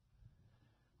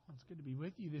It's good to be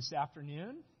with you this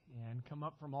afternoon and come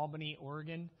up from Albany,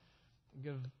 Oregon. Think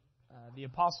of the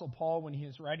Apostle Paul, when he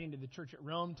was writing to the church at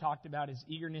Rome, talked about his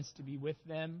eagerness to be with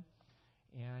them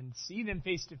and see them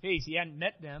face to face. He hadn't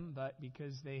met them, but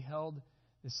because they held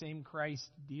the same Christ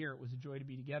dear, it was a joy to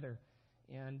be together.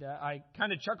 And I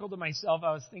kind of chuckled to myself.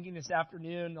 I was thinking this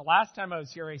afternoon, the last time I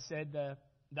was here, I said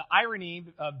the irony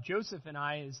of Joseph and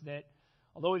I is that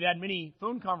although we've had many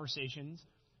phone conversations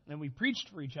and we preached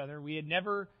for each other, we had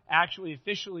never actually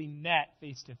officially met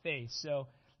face to face. So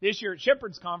this year at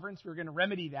Shepherd's Conference, we were going to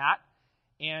remedy that.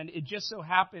 And it just so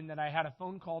happened that I had a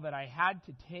phone call that I had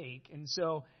to take. And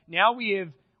so now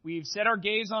we've set our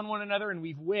gaze on one another and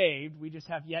we've waved. We just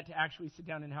have yet to actually sit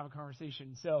down and have a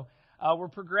conversation. So we're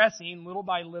progressing little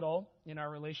by little in our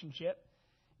relationship.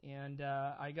 And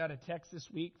I got a text this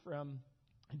week from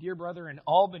a dear brother in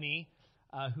Albany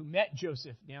who met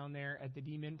Joseph down there at the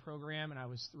D-Min program, and I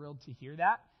was thrilled to hear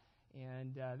that.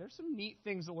 And there's some neat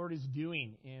things the Lord is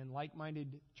doing in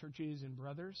like-minded churches and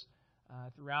brothers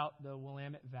throughout the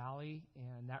Willamette Valley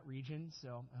and that region.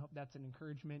 So I hope that's an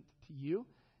encouragement to you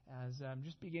as I'm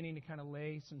just beginning to kind of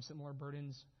lay some similar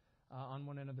burdens on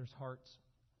one another's hearts.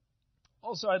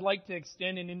 Also, I'd like to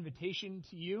extend an invitation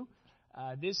to you.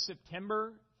 This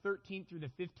September 13th through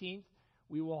the 15th,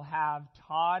 we will have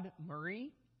Todd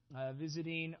Murray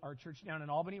visiting our church down in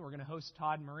Albany. We're going to host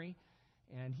Todd Murray,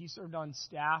 and he served on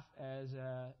staff as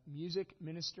a music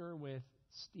minister with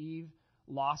Steve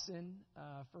Lawson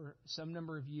for some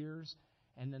number of years,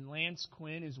 and then Lance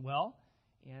Quinn as well.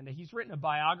 And he's written a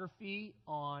biography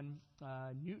on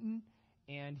Newton,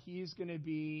 and he's going to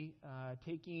be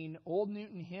taking old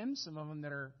Newton hymns, some of them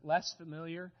that are less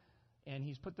familiar, and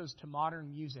he's put those to modern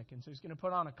music. And so he's going to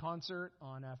put on a concert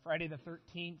on Friday the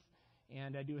 13th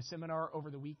and do a seminar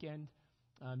over the weekend.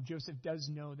 Joseph does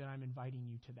know that I'm inviting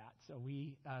you to that. So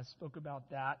we spoke about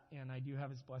that, and I do have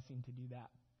his blessing to do that.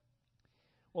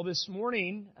 Well, this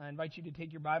morning, I invite you to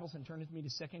take your Bibles and turn with me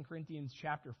to 2 Corinthians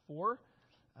chapter 4.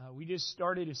 We just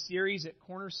started a series at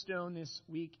Cornerstone this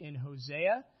week in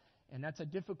Hosea, and that's a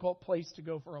difficult place to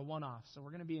go for a one-off. So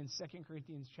we're going to be in 2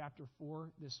 Corinthians chapter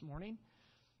 4 this morning,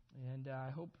 and I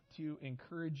hope to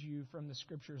encourage you from the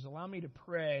Scriptures. Allow me to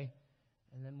pray,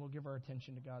 and then we'll give our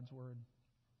attention to God's Word.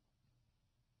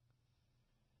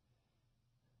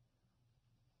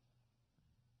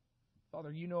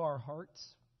 Father, you know our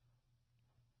hearts.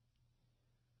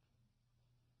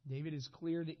 David, is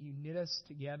clear that you knit us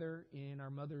together in our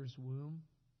mother's womb.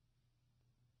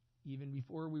 Even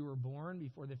before we were born,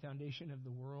 before the foundation of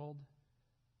the world,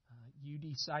 you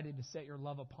decided to set your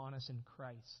love upon us in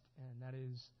Christ. And that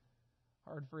is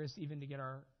hard for us even to get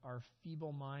our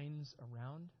feeble minds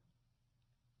around.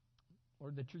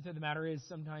 Lord, the truth of the matter is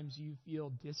sometimes you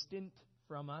feel distant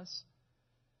from us.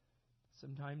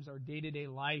 Sometimes our day-to-day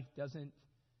life doesn't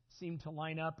seem to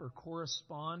line up or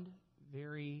correspond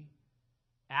very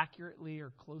accurately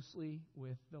or closely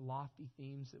with the lofty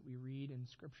themes that we read in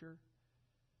Scripture.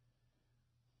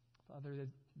 Father,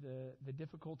 the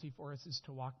difficulty for us is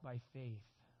to walk by faith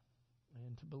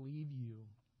and to believe you.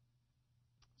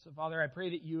 So, Father, I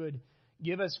pray that you would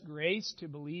give us grace to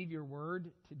believe your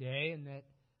word today, and that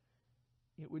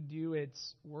it would do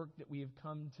its work that we have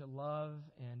come to love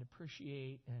and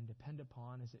appreciate and depend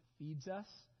upon as it feeds us,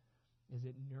 as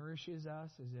it nourishes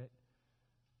us, as it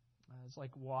is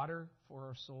like water for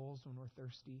our souls when we're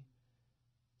thirsty.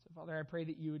 So, Father, I pray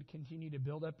that you would continue to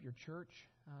build up your church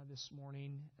this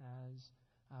morning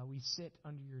as we sit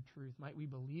under your truth. Might we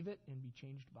believe it and be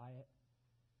changed by it.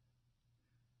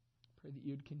 Pray that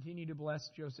you would continue to bless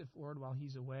Joseph, Lord, while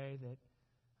he's away, that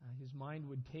his mind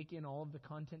would take in all of the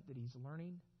content that he's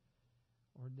learning,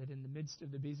 or that in the midst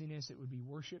of the busyness it would be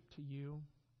worship to you.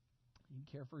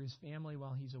 You'd care for his family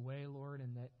while he's away, Lord,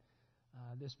 and that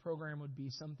this program would be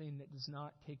something that does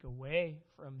not take away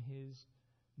from his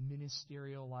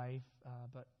ministerial life,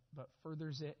 but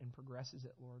furthers it and progresses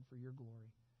it, Lord, for your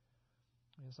glory.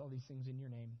 I ask all these things in your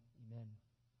name. Amen.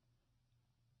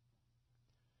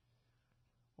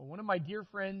 Well, one of my dear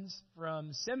friends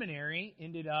from seminary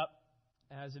ended up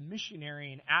as a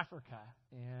missionary in Africa,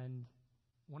 and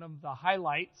one of the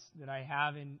highlights that I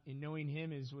have in knowing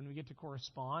him is when we get to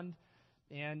correspond.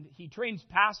 And he trains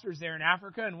pastors there in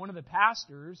Africa, and one of the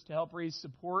pastors, to help raise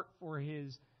support for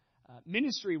his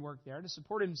ministry work there, to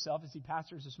support himself as he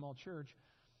pastors a small church,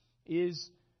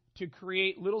 is to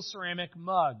create little ceramic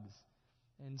mugs.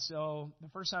 And so the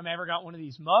first time I ever got one of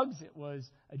these mugs, it was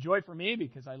a joy for me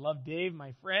because I love Dave,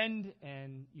 my friend,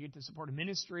 and you get to support a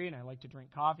ministry, and I like to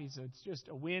drink coffee, so it's just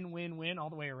a win-win-win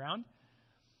all the way around.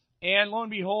 And lo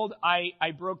and behold, I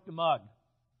broke the mug.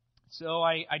 So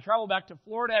I travel back to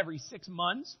Florida every 6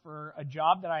 months for a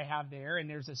job that I have there, and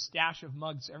there's a stash of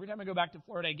mugs. So every time I go back to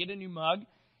Florida, I get a new mug.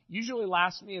 Usually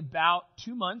lasts me about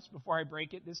 2 months before I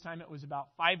break it. This time it was about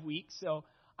 5 weeks. So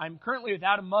I'm currently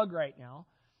without a mug right now.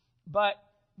 But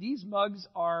these mugs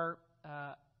are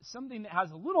something that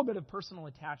has a little bit of personal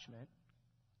attachment.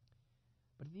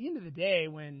 But at the end of the day,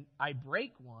 when I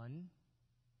break one,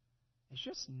 it's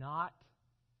just not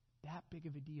that big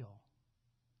of a deal.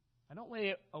 I don't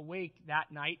lay awake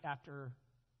that night after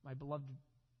my beloved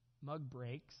mug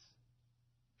breaks,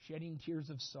 shedding tears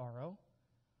of sorrow.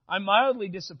 I'm mildly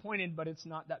disappointed, but it's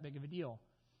not that big of a deal.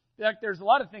 In fact, there's a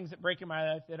lot of things that break in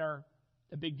my life that are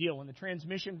a big deal. When the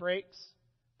transmission breaks,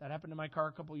 that happened to my car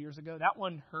a couple years ago, that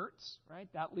one hurts, right?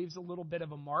 That leaves a little bit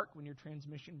of a mark when your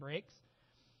transmission breaks.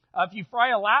 If you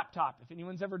fry a laptop, if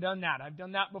anyone's ever done that, I've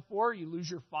done that before. You lose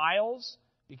your files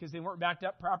because they weren't backed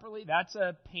up properly. That's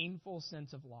a painful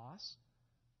sense of loss.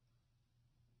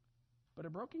 But a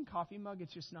broken coffee mug,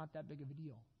 it's just not that big of a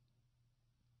deal.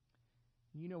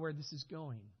 You know where this is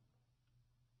going.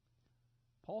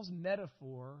 Paul's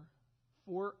metaphor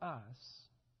for us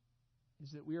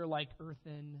is that we are like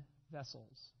earthen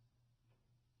vessels.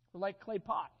 We're like clay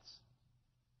pots.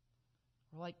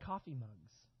 We're like coffee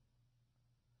mugs.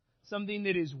 Something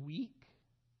that is weak,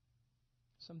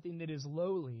 something that is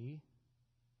lowly,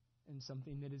 and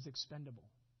something that is expendable.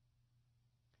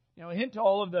 Now, a hint to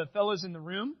all of the fellows in the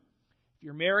room, if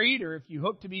you're married or if you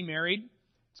hope to be married,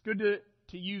 it's good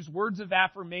to use words of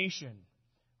affirmation,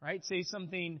 right? Say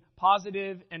something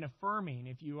positive and affirming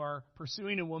if you are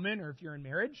pursuing a woman or if you're in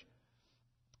marriage.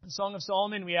 In Song of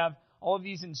Solomon, we have all of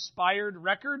these inspired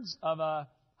records of a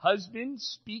husband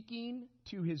speaking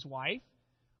to his wife.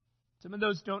 Some of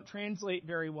those don't translate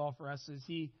very well for us as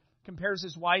he compares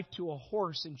his wife to a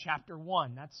horse in chapter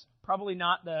 1. That's probably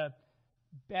not the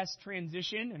best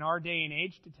transition in our day and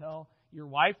age to tell your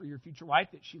wife or your future wife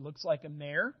that she looks like a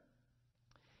mare.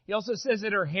 He also says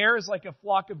that her hair is like a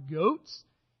flock of goats.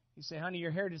 You say, honey, your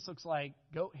hair just looks like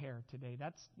goat hair today.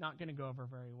 That's not going to go over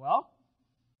very well.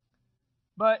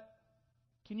 But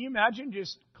can you imagine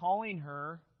just calling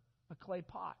her a clay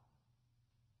pot?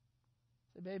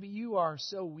 Say, baby, you are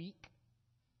so weak.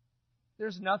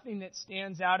 There's nothing that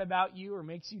stands out about you or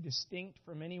makes you distinct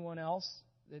from anyone else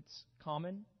that's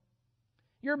common.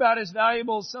 You're about as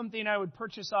valuable as something I would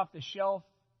purchase off the shelf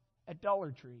at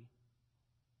Dollar Tree.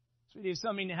 So if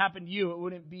something happened to you, it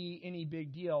wouldn't be any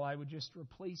big deal. I would just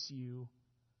replace you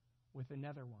with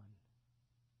another one.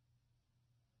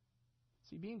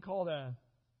 See, being called a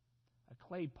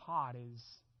clay pot is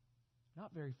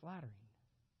not very flattering.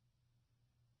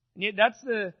 And yet that's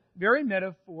the very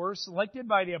metaphor selected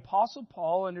by the Apostle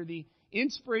Paul under the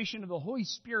inspiration of the Holy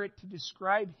Spirit to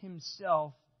describe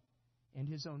himself and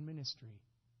his own ministry.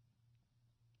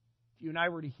 If you and I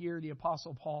were to hear the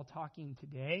Apostle Paul talking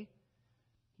today,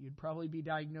 he would probably be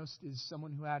diagnosed as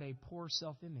someone who had a poor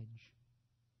self-image,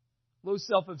 low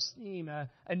self-esteem,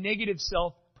 a negative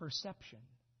self-perception.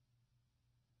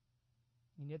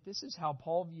 And yet this is how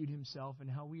Paul viewed himself and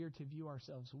how we are to view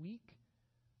ourselves: weak,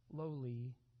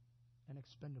 lowly, and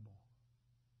expendable.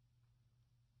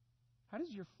 How does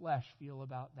your flesh feel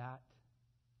about that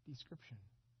description?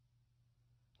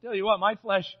 Tell you what, my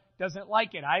flesh doesn't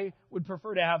like it. I would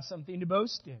prefer to have something to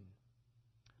boast in.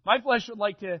 My flesh would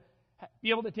like to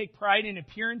be able to take pride in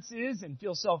appearances and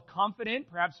feel self-confident,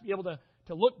 perhaps be able to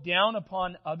look down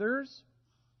upon others,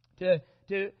 to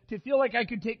feel like I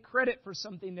could take credit for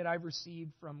something that I've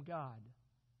received from God.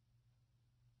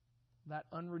 That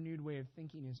unrenewed way of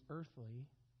thinking is earthly.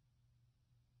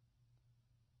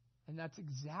 And that's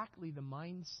exactly the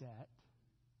mindset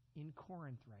in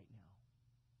Corinth right now.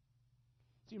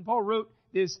 See, when Paul wrote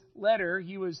this letter,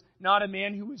 he was not a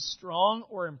man who was strong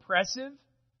or impressive.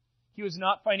 He was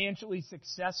not financially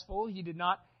successful. He did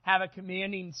not have a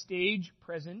commanding stage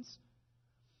presence.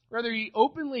 Rather, he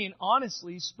openly and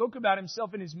honestly spoke about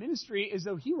himself and his ministry as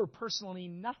though he were personally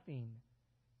nothing.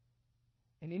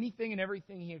 And anything and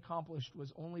everything he accomplished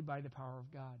was only by the power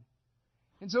of God.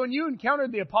 And so when you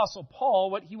encountered the Apostle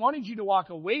Paul, what he wanted you to walk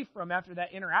away from after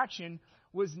that interaction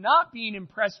was not being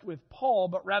impressed with Paul,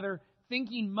 but rather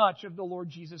thinking much of the Lord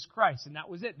Jesus Christ. And that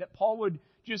was it, that Paul would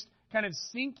just kind of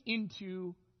sink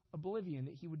into oblivion,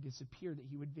 that he would disappear, that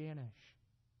he would vanish.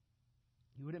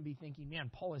 You wouldn't be thinking,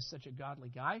 man, Paul is such a godly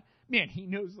guy. Man, he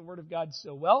knows the Word of God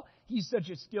so well. He's such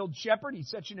a skilled shepherd. He's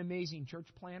such an amazing church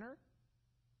planner.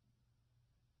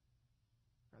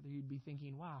 Rather, you'd be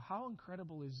thinking, wow, how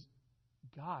incredible is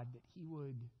God that he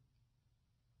would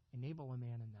enable a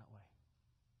man in that way.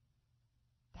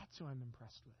 That's who I'm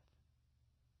impressed with.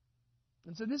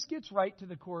 And so this gets right to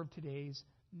the core of today's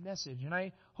message. And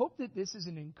I hope that this is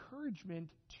an encouragement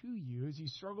to you as you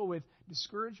struggle with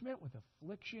discouragement, with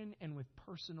affliction, and with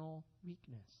personal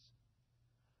weakness.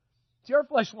 See, our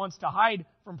flesh wants to hide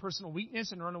from personal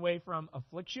weakness and run away from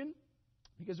affliction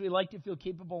because we like to feel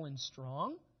capable and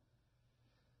strong.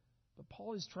 But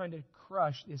Paul is trying to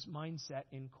crush this mindset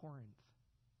in Corinth.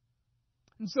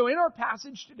 And so in our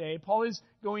passage today, Paul is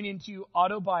going into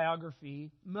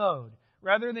autobiography mode.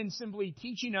 Rather than simply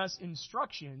teaching us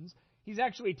instructions, he's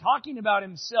actually talking about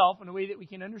himself in a way that we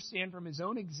can understand from his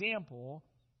own example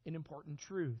an important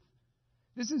truth.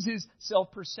 This is his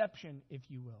self-perception, if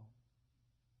you will.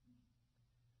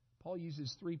 Paul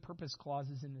uses 3 purpose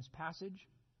clauses in this passage.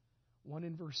 One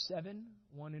in verse 7,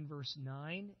 one in verse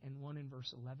 9, and one in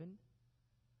verse 11.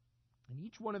 And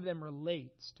each one of them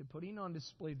relates to putting on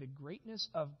display the greatness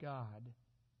of God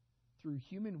through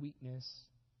human weakness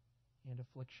and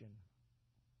affliction.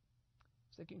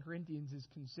 2 Corinthians is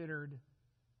considered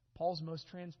Paul's most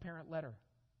transparent letter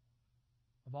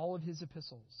of all of his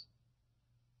epistles.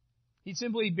 He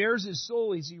simply bears his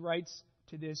soul as he writes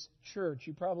to this church.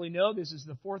 You probably know this is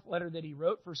the 4th letter that he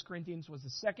wrote. 1 Corinthians was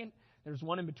the 2nd. There's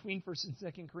one in between 1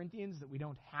 and 2 Corinthians that we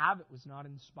don't have. It was not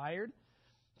inspired.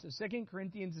 So 2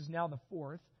 Corinthians is now the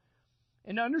 4th.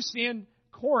 And to understand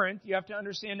Corinth, you have to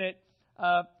understand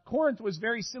that Corinth was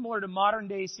very similar to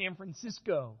modern-day San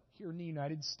Francisco here in the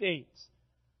United States.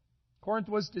 Corinth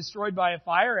was destroyed by a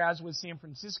fire, as was San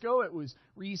Francisco. It was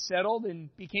resettled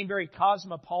and became very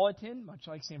cosmopolitan, much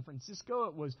like San Francisco.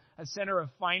 It was a center of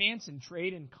finance and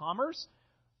trade and commerce.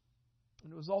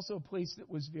 And it was also a place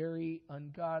that was very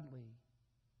ungodly.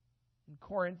 In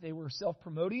Corinth, they were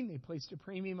self-promoting. They placed a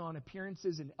premium on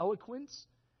appearances and eloquence.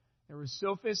 There were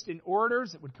sophists and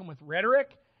orators that would come with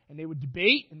rhetoric, and they would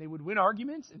debate, and they would win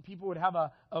arguments, and people would have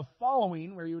a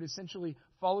following where you would essentially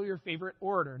follow your favorite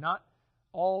orator. Not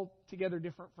altogether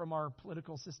different from our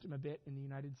political system a bit in the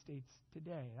United States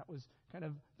today. That was kind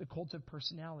of the cult of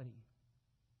personality.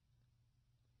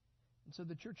 And so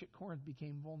the church at Corinth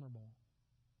became vulnerable.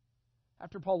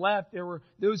 After Paul left, there were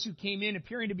those who came in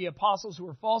appearing to be apostles who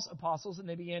were false apostles, and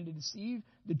they began to deceive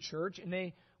the church, and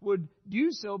they would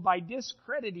do so by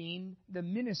discrediting the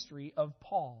ministry of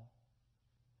Paul.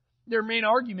 Their main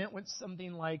argument was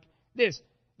something like this: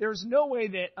 there's no way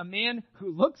that a man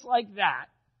who looks like that,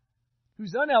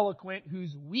 who's uneloquent,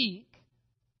 who's weak,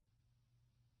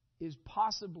 is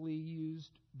possibly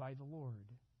used by the Lord.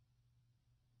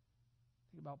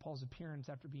 Think about Paul's appearance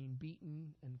after being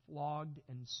beaten and flogged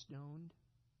and stoned.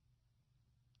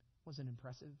 Wasn't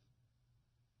impressive.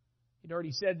 He'd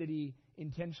already said that he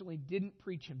intentionally didn't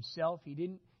preach himself. He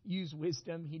didn't use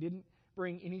wisdom. He didn't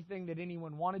bring anything that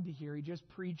anyone wanted to hear. He just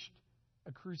preached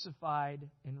a crucified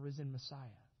and risen Messiah.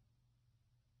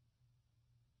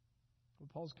 Well,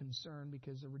 Paul's concerned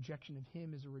because a rejection of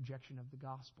him is a rejection of the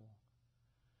gospel.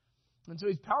 And so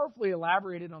he's powerfully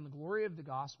elaborated on the glory of the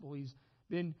gospel. He's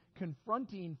been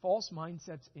confronting false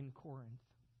mindsets in Corinth.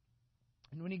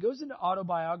 And when he goes into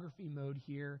autobiography mode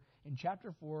here in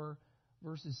chapter 4,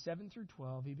 verses 7 through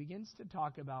 12, he begins to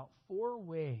talk about 4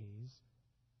 ways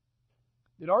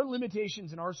that our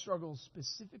limitations and our struggles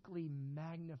specifically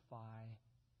magnify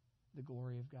the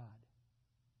glory of God.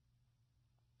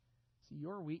 See,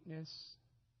 your weakness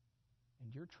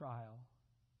and your trial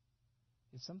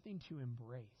is something to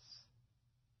embrace.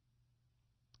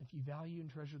 If you value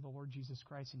and treasure the Lord Jesus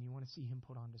Christ and you want to see Him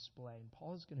put on display. And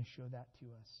Paul is going to show that to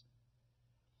us.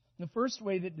 The first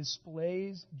way that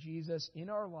displays Jesus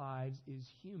in our lives is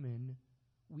human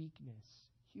weakness.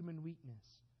 Human weakness.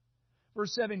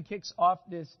 Verse 7 kicks off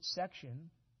this section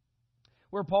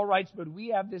where Paul writes, "But we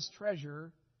have this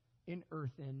treasure in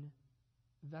earthen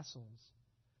vessels."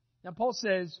 Now Paul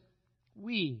says,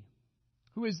 we.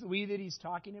 Who is the we that he's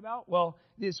talking about? Well,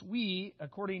 this we,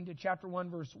 according to chapter 1,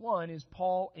 verse 1, is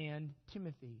Paul and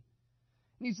Timothy.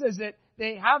 And he says that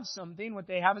they have something. What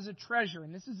they have is a treasure.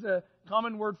 And this is the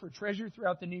common word for treasure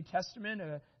throughout the New Testament.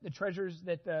 The treasures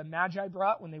that the Magi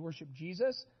brought when they worshiped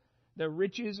Jesus. The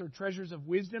riches or treasures of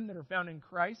wisdom that are found in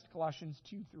Christ. Colossians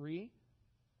 2:3.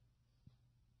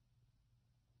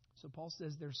 So Paul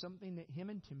says there's something that him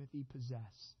and Timothy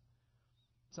possess.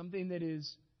 Something that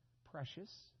is precious.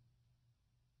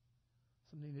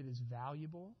 Something that is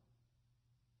valuable.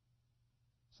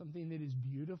 Something that is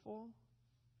beautiful.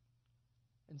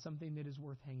 And something that is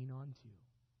worth hanging on to.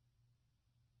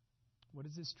 What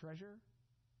is this treasure?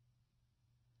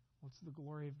 What's the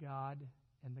glory of God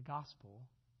and the gospel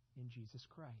in Jesus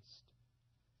Christ?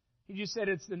 He just said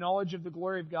it's the knowledge of the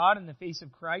glory of God in the face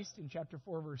of Christ in chapter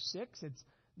 4, verse 6. It's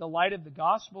the light of the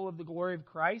gospel of the glory of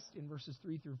Christ in verses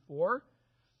 3 through 4.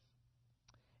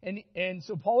 And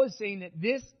so Paul is saying that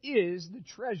this is the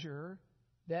treasure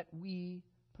that we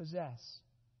possess.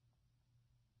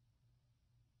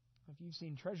 If you've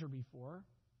seen treasure before,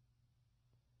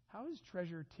 how is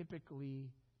treasure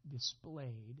typically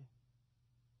displayed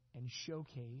and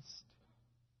showcased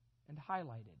and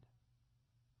highlighted?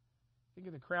 Think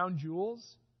of the crown jewels.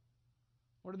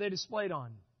 What are they displayed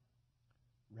on?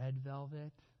 Red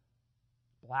velvet,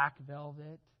 black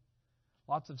velvet,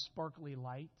 lots of sparkly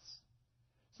lights.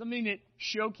 Something that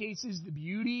showcases the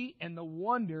beauty and the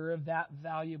wonder of that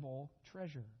valuable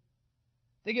treasure.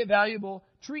 They get valuable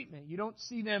treatment. You don't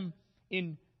see them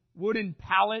in wooden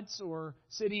pallets or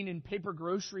sitting in paper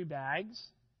grocery bags.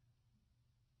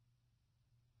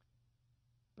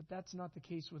 But that's not the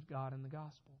case with God and the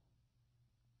gospel.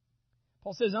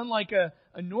 Paul says, unlike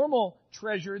a normal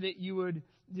treasure that you would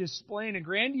display in a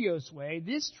grandiose way,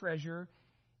 this treasure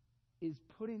is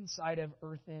put inside of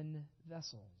earthen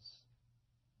vessels.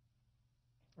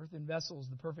 Earthen vessels,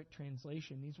 the perfect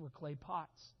translation. These were clay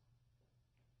pots.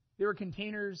 They were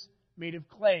containers made of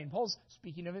clay. And Paul's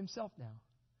speaking of himself now.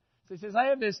 So he says, I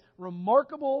have this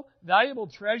remarkable, valuable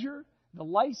treasure, the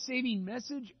life-saving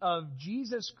message of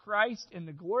Jesus Christ and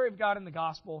the glory of God in the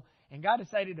gospel. And God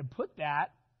decided to put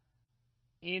that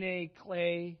in a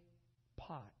clay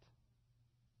pot.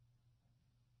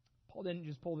 Paul didn't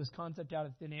just pull this concept out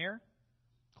of thin air.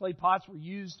 Clay pots were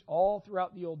used all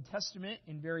throughout the Old Testament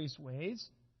in various ways.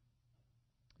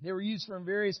 They were used for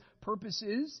various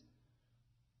purposes.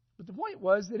 But the point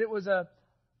was that it was a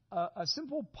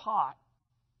simple pot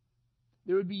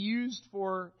that would be used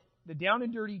for the down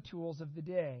and dirty tools of the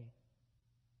day.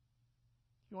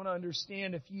 If you want to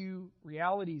understand a few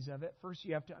realities of it, first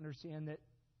you have to understand that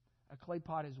a clay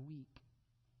pot is weak.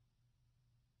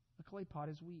 A clay pot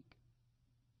is weak.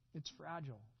 It's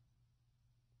fragile.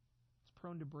 It's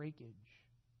prone to breakage.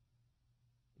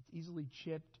 It's easily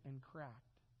chipped and cracked.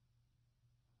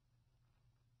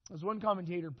 As one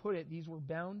commentator put it, these were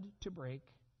bound to break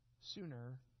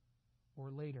sooner or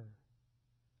later.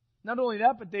 Not only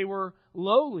that, but they were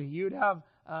lowly. You'd have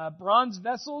bronze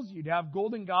vessels, you'd have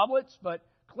golden goblets, but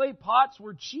clay pots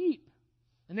were cheap.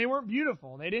 And they weren't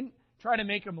beautiful. They didn't try to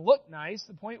make them look nice.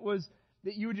 The point was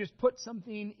that you would just put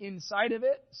something inside of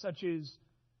it, such as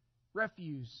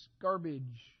refuse,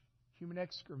 garbage, human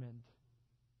excrement.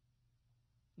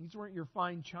 These weren't your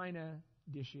fine china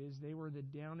dishes. They were the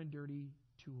down and dirty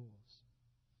tools.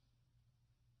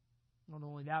 Not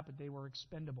only that, but they were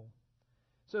expendable.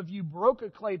 So if you broke a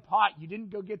clay pot, you didn't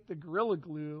go get the Gorilla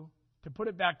Glue to put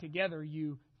it back together.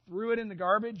 You threw it in the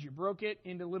garbage, you broke it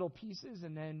into little pieces,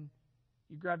 and then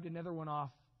you grabbed another one off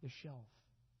the shelf.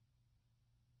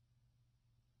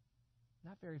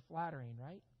 Not very flattering,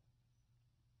 right?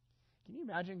 Can you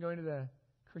imagine going to the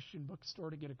Christian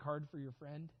bookstore to get a card for your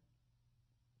friend?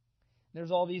 There's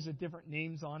all these with different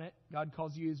names on it. God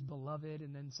calls you his beloved,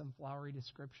 and then some flowery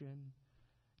description.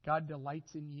 God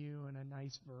delights in you, and a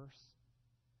nice verse.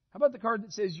 How about the card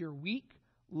that says you're weak,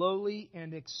 lowly,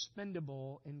 and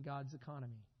expendable in God's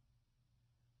economy?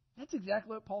 That's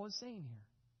exactly what Paul is saying here.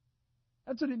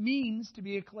 That's what it means to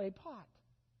be a clay pot.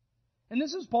 And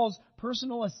this is Paul's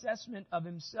personal assessment of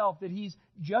himself, that he's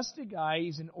just a guy,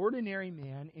 he's an ordinary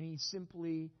man, and he's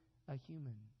simply a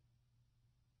human.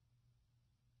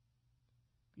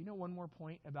 You know one more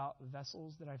point about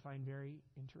vessels that I find very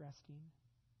interesting?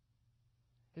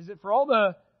 Is that for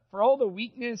all the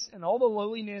weakness and all the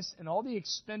lowliness and all the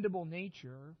expendable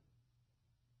nature,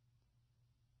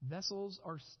 vessels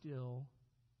are still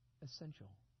essential.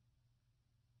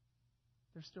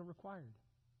 They're still required.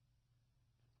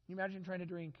 Can you imagine trying to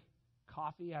drink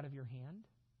coffee out of your hand?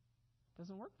 It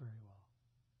doesn't work very well.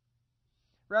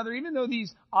 Rather, even though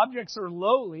these objects are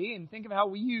lowly, and think of how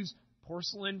we use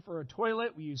porcelain for a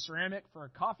toilet, we use ceramic for a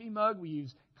coffee mug, we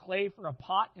use clay for a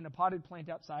pot in a potted plant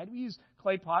outside, we use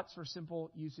clay pots for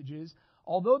simple usages.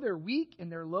 Although they're weak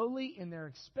and they're lowly and they're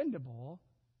expendable,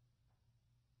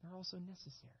 they're also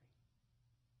necessary.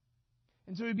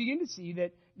 And so we begin to see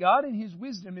that God in his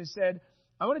wisdom has said,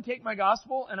 I want to take my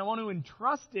gospel and I want to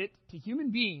entrust it to human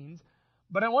beings,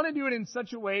 but I want to do it in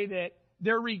such a way that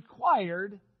they're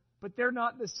required, but they're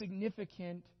not the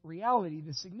significant reality.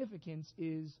 The significance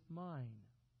is mine.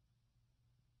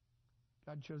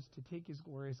 God chose to take his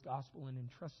glorious gospel and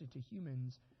entrust it to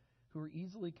humans who are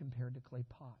easily compared to clay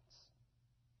pots.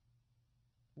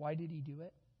 Why did he do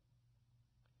it?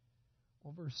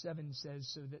 Well, verse 7 says,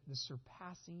 so that the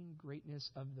surpassing greatness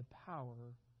of the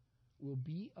power will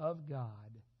be of God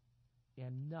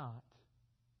and not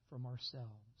from ourselves.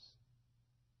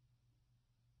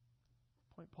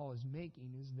 The point Paul is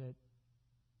making is that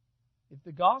if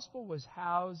the gospel was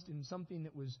housed in something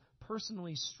that was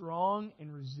personally strong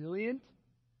and resilient,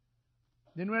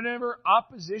 then whenever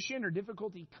opposition or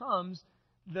difficulty comes,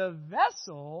 the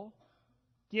vessel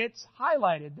gets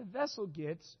highlighted. The vessel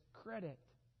gets credit.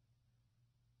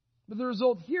 But the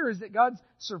result here is that God's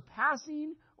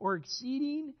surpassing or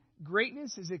exceeding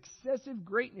greatness, His excessive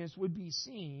greatness, would be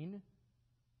seen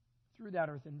through that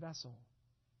earthen vessel.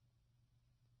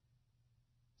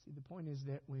 See, the point is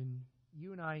that when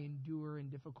you and I endure in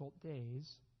difficult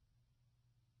days,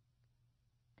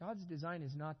 God's design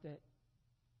is not that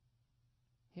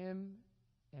Him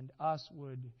and us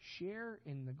would share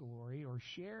in the glory or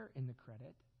share in the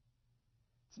credit.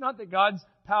 It's not that God's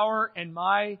power and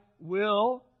my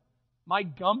will, my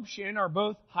gumption, are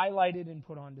both highlighted and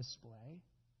put on display.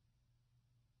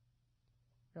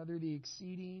 Rather, the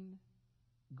exceeding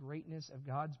greatness of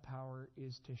God's power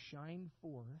is to shine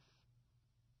forth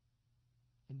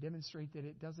and demonstrate that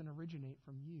it doesn't originate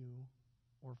from you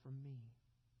or from me.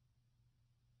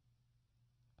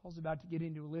 Paul's about to get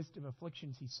into a list of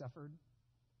afflictions he suffered.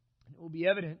 And it will be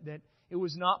evident that it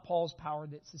was not Paul's power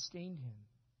that sustained him.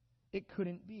 It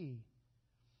couldn't be.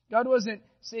 God wasn't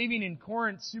saving in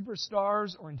Corinth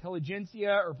superstars or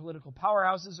intelligentsia or political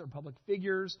powerhouses or public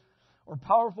figures or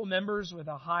powerful members with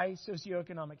a high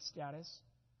socioeconomic status.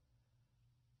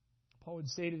 Paul would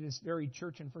say to this very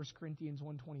church in 1 Corinthians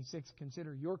 1:26,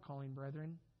 "Consider your calling,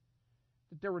 brethren,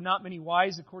 that there were not many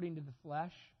wise according to the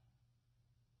flesh,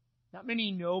 not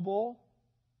many noble,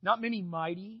 not many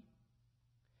mighty.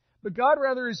 But God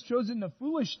rather has chosen the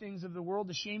foolish things of the world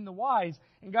to shame the wise,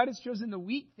 and God has chosen the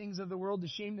weak things of the world to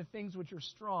shame the things which are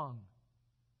strong,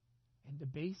 and the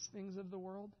base things of the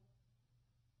world,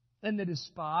 and the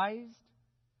despised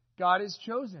God has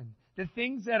chosen, the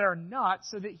things that are not,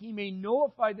 so that He may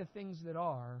nullify the things that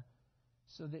are,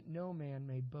 so that no man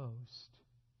may boast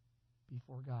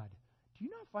before God." Do you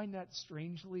not find that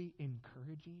strangely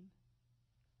encouraging?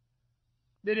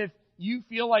 That if you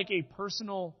feel like a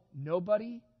personal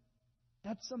nobody,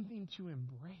 that's something to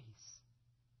embrace.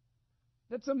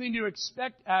 That's something to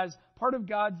expect as part of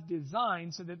God's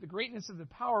design, so that the greatness of the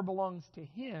power belongs to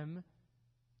Him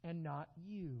and not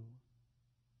you.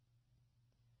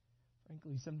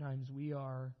 Frankly, sometimes we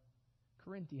are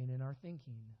Corinthian in our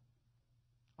thinking.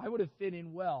 I would have fit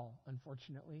in well,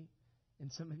 unfortunately, in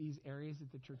some of these areas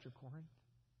at the Church of Corinth.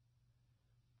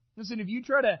 Listen, if you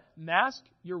try to mask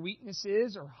your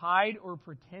weaknesses or hide or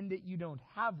pretend that you don't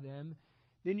have them,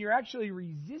 then you're actually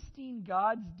resisting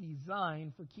God's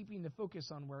design for keeping the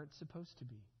focus on where it's supposed to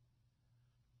be.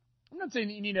 I'm not saying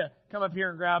that you need to come up here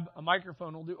and grab a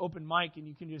microphone. We'll do open mic and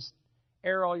you can just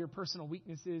air all your personal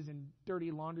weaknesses and dirty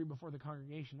laundry before the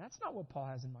congregation. That's not what Paul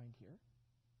has in mind here.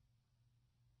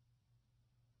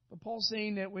 But Paul's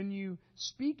saying that when you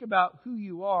speak about who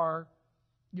you are,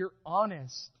 you're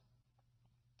honest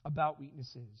about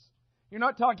weaknesses. You're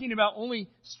not talking about only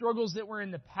struggles that were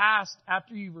in the past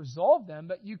after you've resolved them,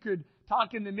 but you could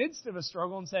talk in the midst of a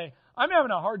struggle and say, "I'm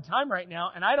having a hard time right now,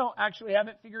 and I don't actually have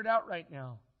it figured out right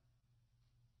now.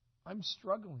 I'm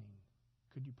struggling.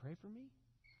 Could you pray for me?"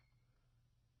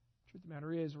 The truth of the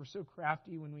matter is, we're so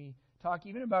crafty when we talk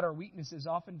even about our weaknesses.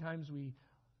 Oftentimes we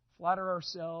flatter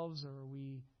ourselves or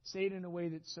we say it in a way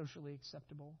that's socially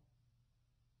acceptable.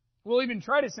 We'll even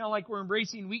try to sound like we're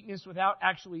embracing weakness without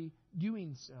actually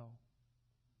doing so.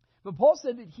 But Paul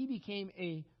said that he became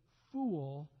a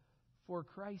fool for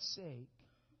Christ's sake.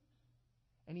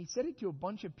 And he said it to a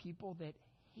bunch of people that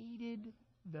hated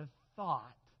the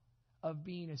thought of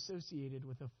being associated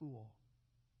with a fool.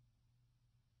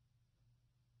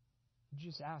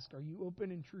 Just ask, are you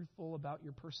open and truthful about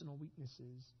your personal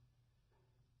weaknesses?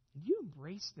 Do you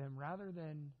embrace them rather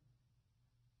than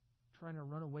trying to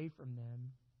run away from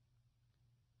them?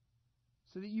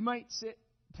 So that you might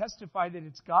testify that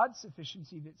it's God's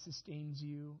sufficiency that sustains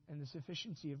you and the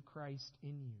sufficiency of Christ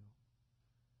in you.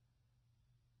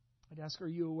 I'd ask, are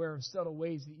you aware of subtle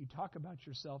ways that you talk about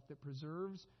yourself that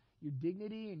preserves your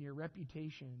dignity and your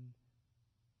reputation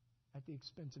at the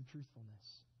expense of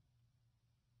truthfulness?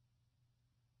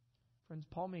 Friends,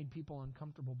 Paul made people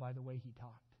uncomfortable by the way he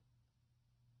talked.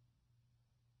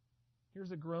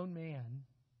 Here's a grown man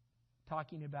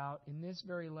talking about, in this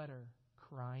very letter,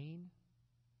 crying,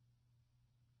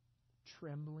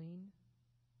 trembling,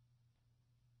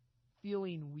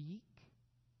 feeling weak,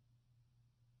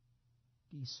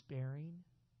 despairing.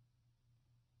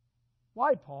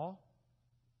 Why, Paul?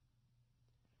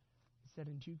 He said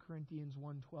in 2 Corinthians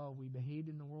 1:12, "We behaved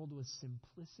in the world with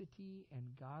simplicity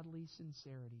and godly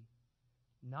sincerity,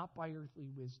 not by earthly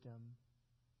wisdom,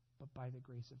 but by the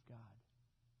grace of God."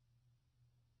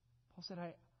 Paul said,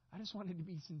 I just wanted to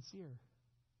be sincere.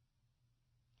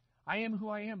 I am who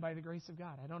I am by the grace of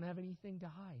God. I don't have anything to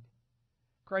hide.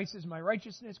 Christ is my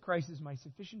righteousness. Christ is my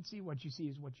sufficiency. What you see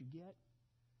is what you get.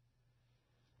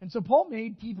 And so Paul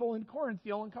made people in Corinth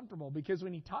feel uncomfortable because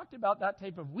when he talked about that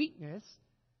type of weakness,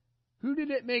 who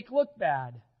did it make look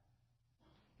bad?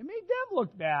 It made them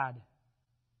look bad.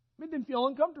 It made them feel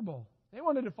uncomfortable. They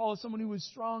wanted to follow someone who was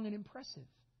strong and impressive.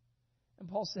 And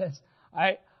Paul says,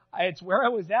 it's where I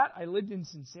was at. I lived in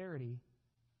sincerity.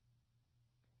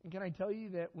 And can I tell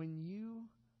you that when you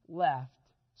left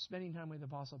spending time with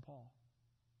Apostle Paul,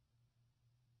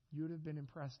 you would have been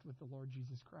impressed with the Lord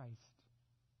Jesus Christ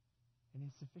and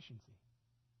His sufficiency.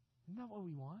 Isn't that what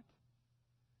we want?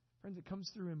 Friends, it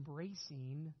comes through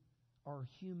embracing our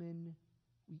human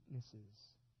weaknesses.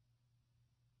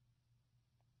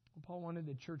 Well, Paul wanted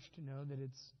the church to know that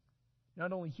it's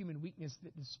not only human weakness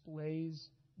that displays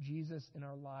Jesus in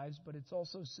our lives, but it's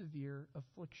also severe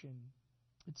affliction.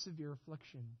 It's severe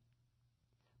affliction.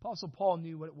 Apostle Paul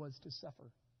knew what it was to suffer.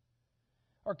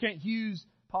 R. Kent Hughes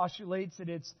postulates that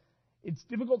it's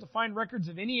difficult to find records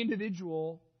of any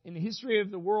individual in the history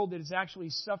of the world that has actually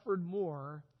suffered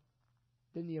more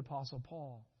than the Apostle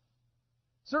Paul.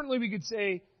 Certainly we could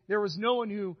say there was no one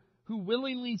who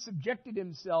willingly subjected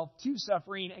himself to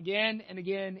suffering again and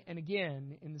again and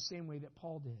again in the same way that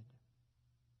Paul did.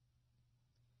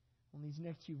 In these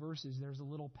next few verses, there's a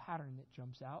little pattern that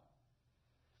jumps out.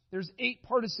 There's 8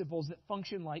 participles that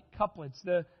function like couplets.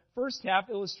 The first half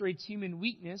illustrates human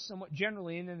weakness somewhat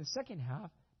generally, and then the second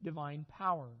half, divine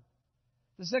power.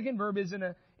 The second verb is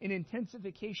an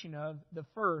intensification of the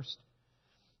first.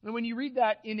 And when you read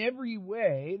that in every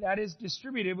way, that is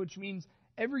distributive, which means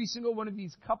every single one of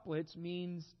these couplets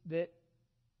means that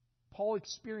Paul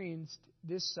experienced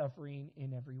this suffering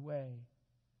in every way.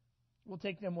 We'll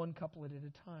take them one couplet at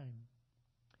a time.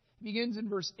 He begins in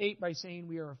verse 8 by saying,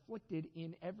 we are afflicted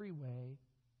in every way,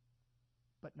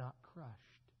 but not crushed.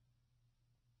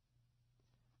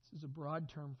 This is a broad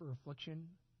term for affliction.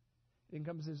 It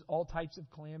encompasses all types of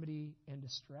calamity and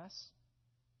distress.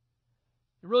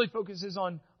 It really focuses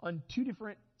on 2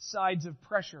 different sides of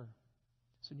pressure.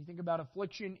 So when you think about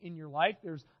affliction in your life,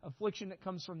 there's affliction that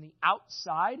comes from the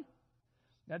outside.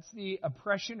 That's the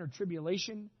oppression or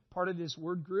tribulation part of this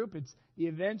word group. It's the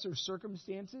events or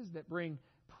circumstances that bring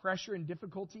pressure and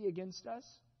difficulty against us.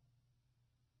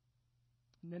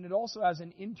 And then it also has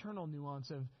an internal nuance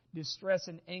of distress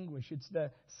and anguish. It's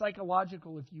the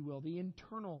psychological, if you will, the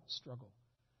internal struggle.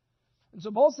 And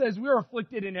so Paul says we are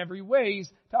afflicted in every way.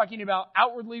 He's talking about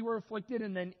outwardly we're afflicted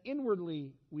and then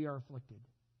inwardly we are afflicted.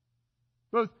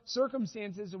 Both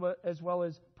circumstances as well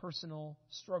as personal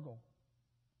struggle.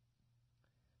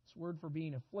 This word for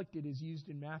being afflicted is used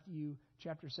in Matthew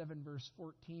chapter 7, verse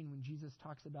 14, when Jesus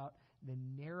talks about the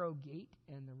narrow gate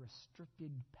and the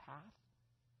restricted path.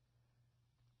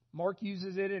 Mark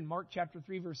uses it in Mark chapter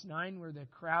 3, verse 9, where the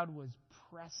crowd was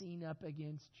pressing up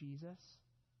against Jesus.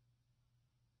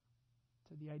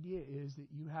 So the idea is that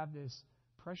you have this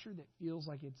pressure that feels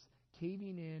like it's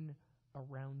caving in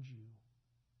around you.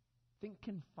 Think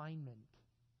confinement,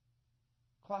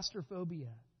 claustrophobia.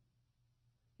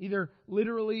 Either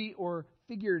literally or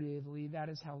figuratively, that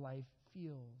is how life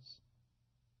feels.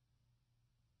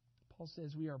 Paul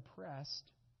says we are pressed,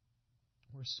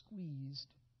 we're squeezed,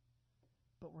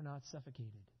 but we're not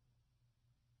suffocated.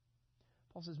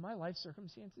 Paul says my life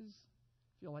circumstances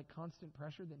feel like constant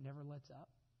pressure that never lets up.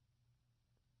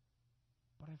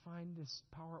 But I find this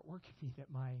power at work in me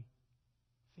that my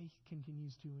faith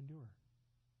continues to endure.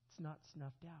 It's not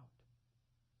snuffed out.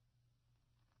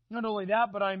 Not only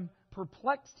that, but I'm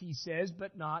perplexed, he says,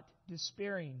 but not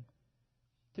despairing.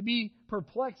 To be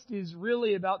perplexed is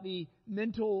really about the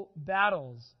mental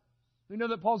battles. We know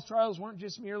that Paul's trials weren't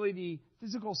just merely the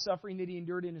physical suffering that he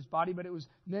endured in his body, but it was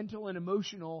mental and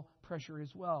emotional pressure as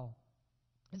well.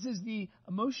 This is the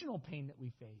emotional pain that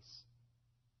we face.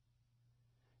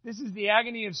 This is the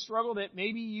agony of struggle that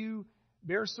maybe you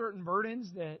bear certain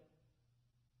burdens that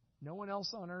no one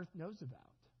else on earth knows about.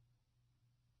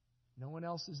 No one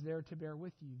else is there to bear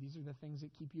with you. These are the things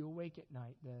that keep you awake at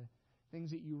night, the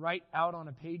things that you write out on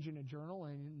a page in a journal,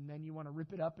 and then you want to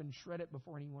rip it up and shred it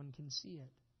before anyone can see it.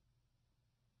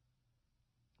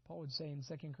 Paul would say in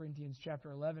 2 Corinthians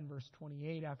chapter 11, verse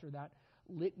 28, after that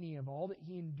litany of all that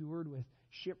he endured with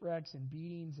shipwrecks and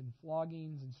beatings and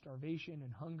floggings and starvation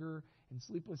and hunger and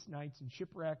sleepless nights and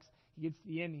shipwrecks, he gets to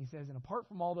the end and he says, and apart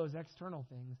from all those external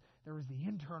things, there was the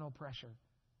internal pressure.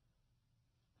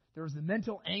 There was the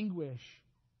mental anguish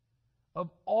of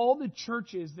all the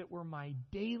churches that were my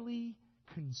daily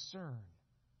concern.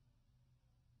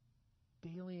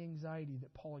 Daily anxiety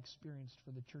that Paul experienced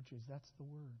for the churches. That's the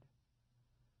word.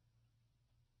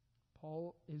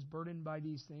 Paul is burdened by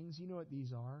these things. You know what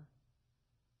these are.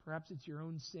 Perhaps it's your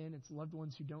own sin. It's loved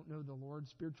ones who don't know the Lord,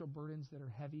 spiritual burdens that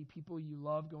are heavy, people you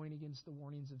love going against the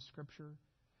warnings of Scripture,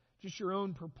 just your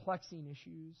own perplexing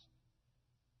issues.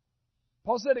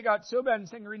 Paul said it got so bad in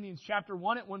 2 Corinthians chapter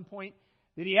 1 at one point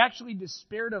that he actually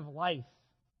despaired of life.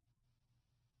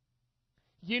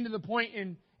 He came to the point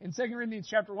in 2 Corinthians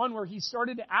chapter 1 where he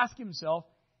started to ask himself,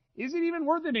 is it even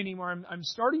worth it anymore? I'm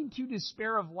starting to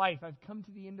despair of life. I've come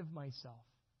to the end of myself.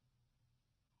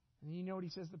 And you know what he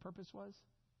says the purpose was?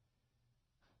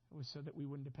 It was so that we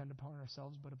wouldn't depend upon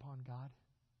ourselves, but upon God.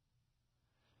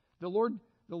 The Lord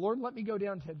let me go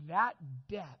down to that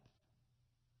depth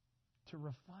to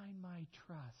refine my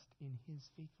trust in His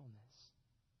faithfulness.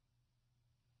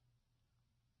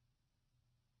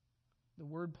 The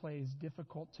wordplay is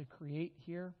difficult to create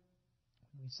here.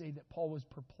 We say that Paul was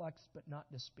perplexed but not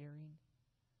despairing.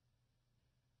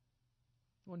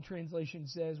 One translation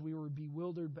says we were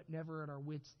bewildered but never at our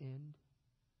wits' end.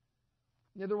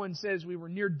 The other one says we were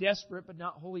near desperate but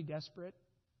not wholly desperate.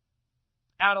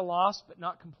 At a loss but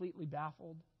not completely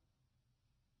baffled.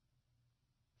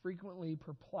 Frequently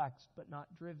perplexed but not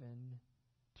driven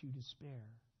to despair.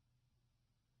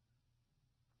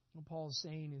 What Paul is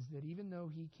saying is that even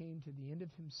though he came to the end of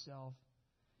himself,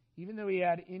 even though he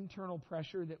had internal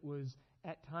pressure that was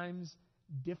at times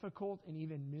difficult and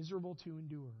even miserable to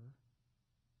endure,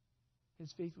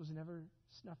 his faith was never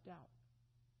snuffed out.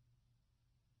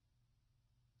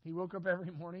 He woke up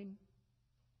every morning.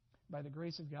 By the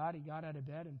grace of God, he got out of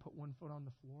bed and put one foot on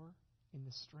the floor in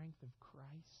the strength of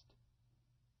Christ.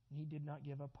 And he did not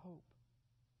give up hope.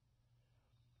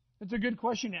 It's a good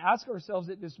question to ask ourselves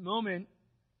at this moment,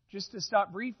 just to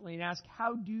stop briefly and ask,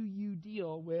 how do you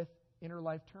deal with inner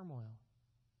life turmoil?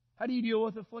 How do you deal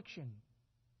with affliction?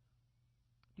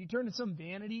 Do you turn to some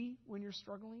vanity when you're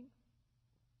struggling?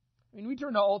 I mean, we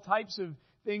turn to all types of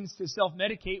things to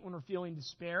self-medicate when we're feeling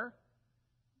despair.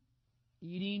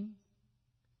 Eating,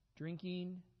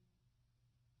 drinking,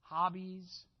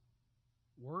 hobbies,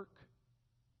 work,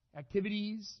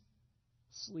 activities,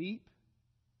 sleep,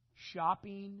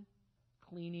 shopping,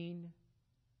 cleaning,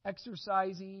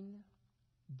 exercising,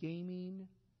 gaming,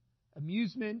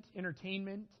 amusement,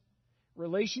 entertainment,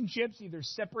 relationships, either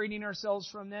separating ourselves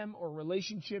from them or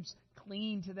relationships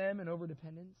clinging to them and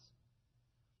overdependence.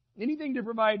 Anything to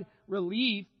provide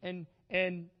relief and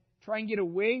try and get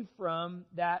away from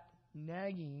that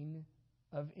nagging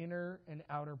of inner and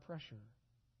outer pressure.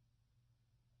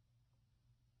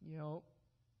 You know,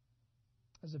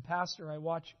 as a pastor, I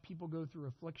watch people go through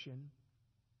affliction.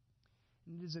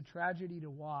 And it is a tragedy to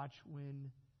watch when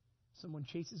someone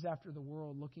chases after the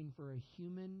world looking for a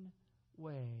human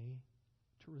way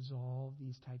to resolve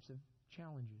these types of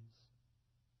challenges.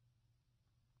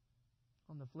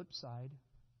 On the flip side,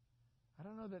 I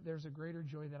don't know that there's a greater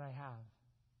joy that I have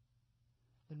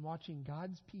than watching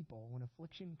God's people, when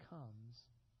affliction comes,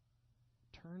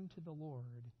 turn to the Lord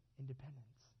in dependence.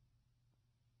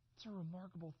 It's a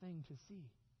remarkable thing to see.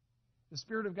 The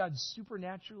Spirit of God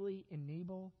supernaturally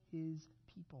enable His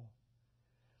people.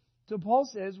 So Paul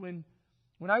says, when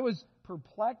I was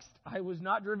perplexed, I was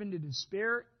not driven to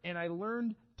despair, and I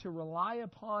learned to rely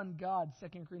upon God,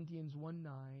 2 Corinthians 1:9,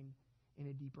 in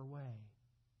a deeper way.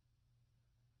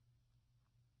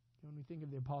 When we think of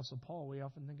the Apostle Paul, we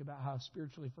often think about how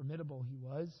spiritually formidable he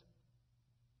was,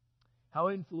 how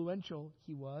influential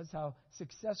he was, how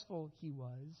successful he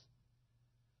was.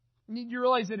 You need to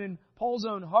realize that in Paul's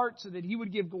own heart, so that he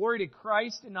would give glory to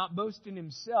Christ and not boast in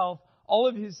himself, all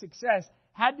of his success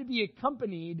had to be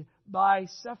accompanied by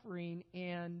suffering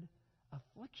and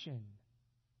affliction,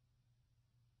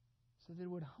 so that he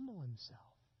would humble himself,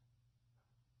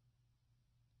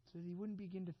 so that he wouldn't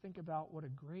begin to think about what a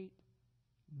great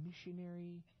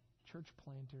missionary church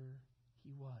planter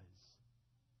he was.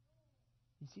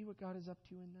 You see what God is up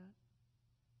to in that?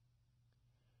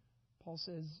 Paul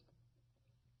says,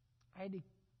 I had to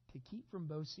keep from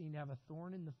boasting, to have a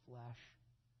thorn in the flesh.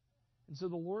 And so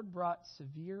the Lord brought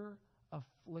severe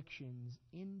afflictions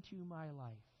into my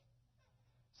life,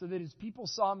 so that as people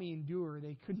saw me endure,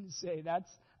 they couldn't say,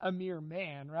 that's a mere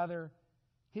man. Rather,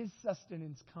 his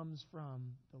sustenance comes from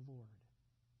the Lord.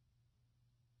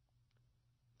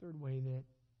 Third way that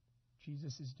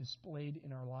Jesus is displayed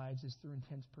in our lives is through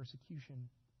intense persecution.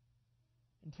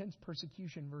 Intense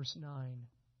persecution, verse 9.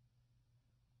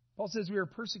 Paul says we are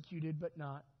persecuted but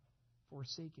not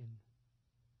forsaken.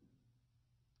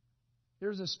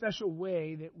 There's a special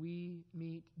way that we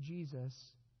meet Jesus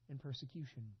in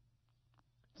persecution.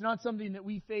 It's not something that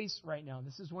we face right now.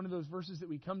 This is one of those verses that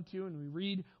we come to and we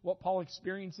read what Paul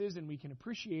experiences and we can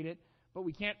appreciate it, but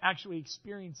we can't actually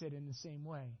experience it in the same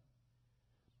way.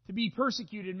 To be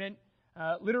persecuted meant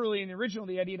Literally in the original,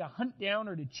 the idea to hunt down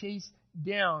or to chase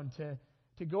down,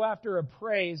 to go after a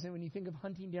prey, is when you think of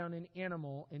hunting down an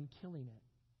animal and killing it.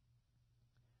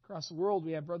 Across the world,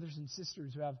 we have brothers and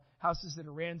sisters who have houses that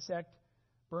are ransacked,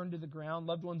 burned to the ground,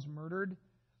 loved ones murdered.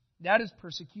 That is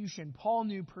persecution. Paul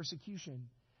knew persecution.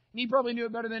 And he probably knew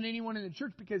it better than anyone in the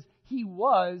church because he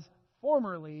was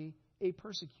formerly a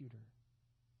persecutor.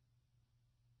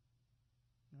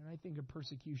 When I think of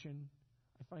persecution,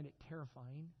 I find it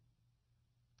terrifying.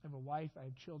 I have a wife, I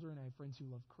have children, I have friends who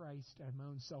love Christ, I have my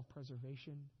own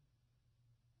self-preservation.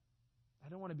 I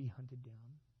don't want to be hunted down.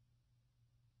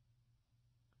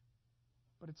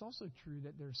 But it's also true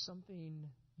that there's something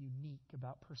unique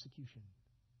about persecution.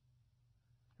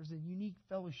 There's a unique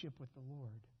fellowship with the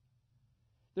Lord.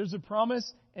 There's a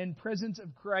promise and presence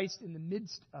of Christ in the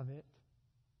midst of it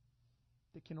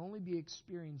that can only be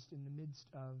experienced in the midst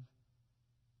of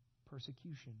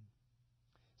persecution.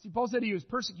 See, Paul said he was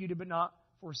persecuted but not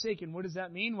forsaken. What does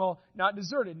that mean? Well, not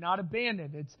deserted, not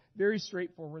abandoned. It's very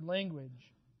straightforward language.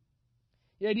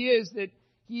 The idea is that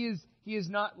he is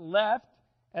not left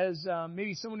as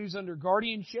maybe someone who's under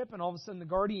guardianship and all of a sudden the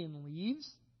guardian leaves.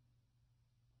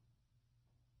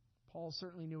 Paul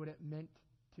certainly knew what it meant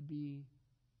to be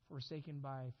forsaken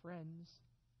by friends.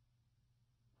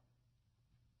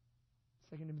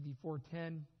 2 Timothy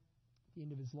 4:10, at the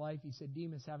end of his life, he said,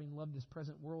 Demas, having loved this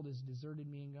present world, has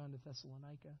deserted me and gone to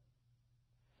Thessalonica.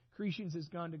 Crescens has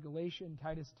gone to Galatia and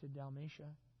Titus to Dalmatia.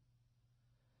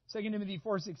 2 Timothy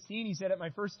 4:16, he said, at my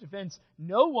first offense,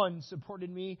 no one supported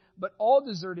me, but all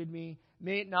deserted me.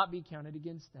 May it not be counted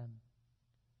against them.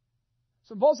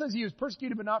 So Paul says he was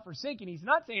persecuted but not forsaken. He's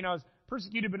not saying I was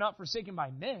persecuted but not forsaken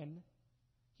by men.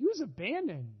 He was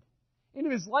abandoned. End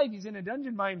of his life, he's in a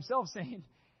dungeon by himself saying,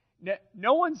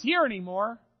 no one's here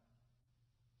anymore.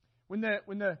 When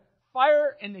the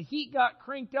fire and the heat got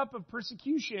cranked up of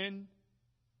persecution,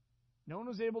 no one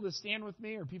was able to stand with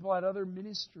me, or people had other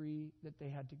ministry that they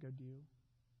had to go do.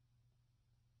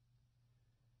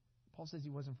 Paul says he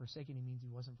wasn't forsaken. He means he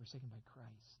wasn't forsaken by Christ.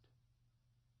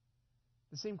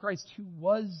 The same Christ who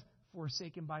was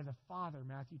forsaken by the Father,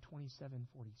 Matthew 27:46.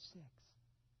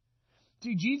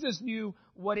 See, Jesus knew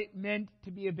what it meant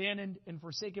to be abandoned and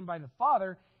forsaken by the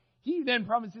Father. He then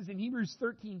promises in Hebrews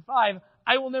 13:5,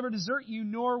 I will never desert you,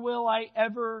 nor will I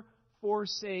ever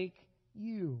forsake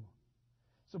you.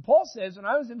 So Paul says, when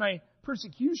I was in my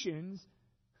persecutions,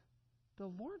 the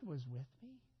Lord was with me.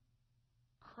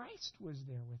 Christ was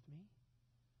there with me.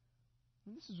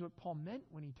 And this is what Paul meant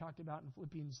when he talked about in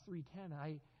Philippians 3:10,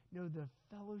 I know the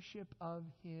fellowship of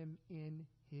him in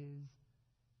his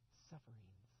sufferings.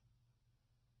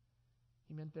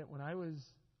 He meant that when I was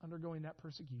undergoing that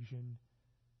persecution,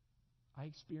 I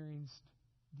experienced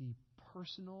the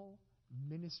personal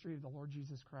ministry of the Lord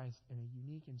Jesus Christ in a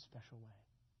unique and special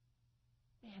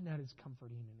way. Man, that is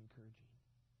comforting and encouraging.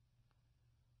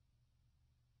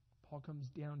 Paul comes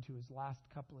down to his last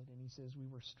couplet and he says, we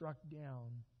were struck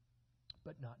down,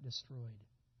 but not destroyed.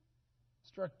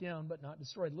 Struck down, but not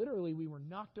destroyed. Literally, we were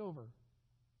knocked over.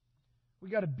 We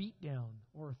got a beat down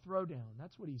or a throw down.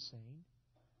 That's what he's saying.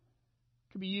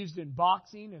 Could be used in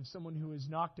boxing of someone who is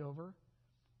knocked over.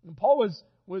 And Paul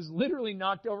was literally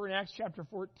knocked over in Acts chapter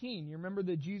 14. You remember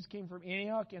the Jews came from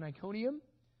Antioch and Iconium?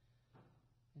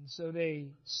 And so they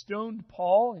stoned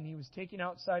Paul, and he was taken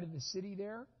outside of the city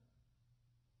there.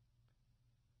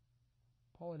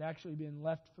 Paul had actually been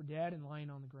left for dead and lying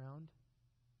on the ground.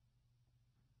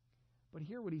 But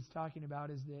here what he's talking about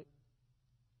is that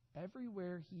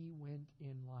everywhere he went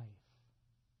in life,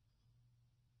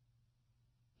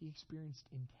 he experienced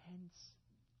intense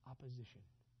opposition.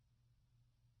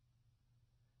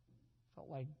 Felt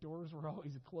like doors were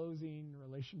always closing,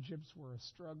 relationships were a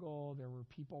struggle, there were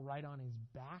people right on his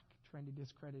back trying to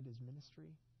discredit his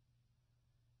ministry.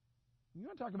 You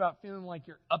want to talk about feeling like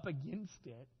you're up against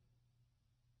it.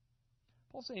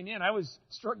 Paul's saying, man, I was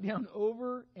struck down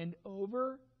over and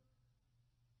over.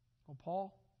 Well,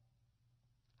 Paul,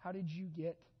 how did you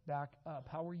get back up?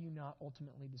 How were you not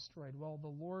ultimately destroyed? Well, the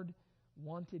Lord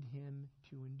wanted him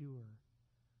to endure.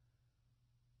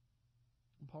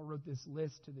 And Paul wrote this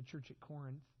list to the church at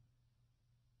Corinth.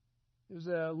 It was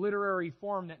a literary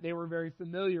form that they were very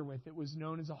familiar with. It was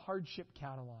known as a hardship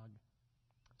catalog.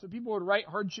 So people would write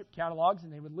hardship catalogs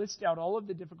and they would list out all of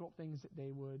the difficult things that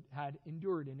they had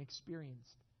endured and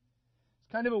experienced.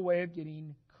 It's kind of a way of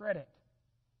getting credit.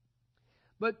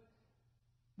 But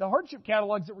the hardship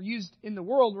catalogs that were used in the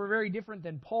world were very different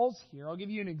than Paul's here. I'll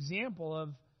give you an example of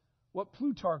what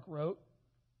Plutarch wrote.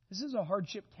 This is a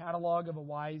hardship catalog of a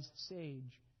wise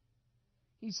sage.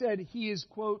 He said he is,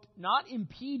 quote, not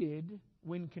impeded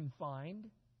when confined,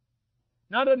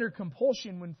 not under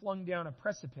compulsion when flung down a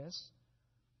precipice,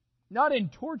 not in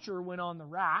torture when on the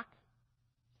rack,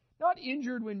 not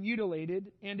injured when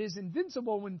mutilated, and is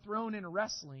invincible when thrown in a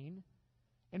wrestling,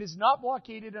 and is not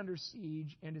blockaded under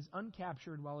siege, and is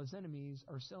uncaptured while his enemies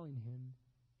are selling him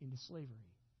into slavery.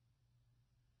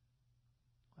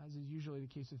 As is usually the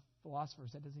case with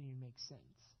philosophers, that doesn't even make sense.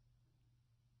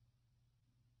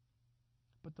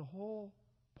 But the whole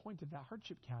point of that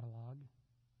hardship catalog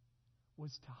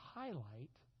was to highlight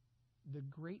the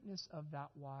greatness of that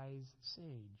wise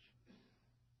sage.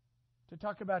 To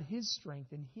talk about his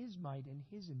strength and his might and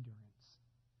his endurance.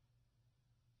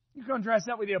 You contrast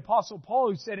that with the Apostle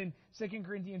Paul, who said in 2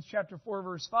 Corinthians chapter 4,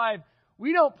 verse 5,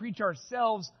 we don't preach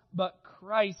ourselves, but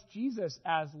Christ Jesus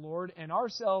as Lord, and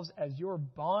ourselves as your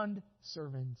bond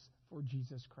servants for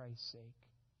Jesus Christ's sake.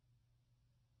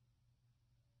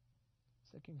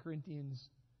 2 Corinthians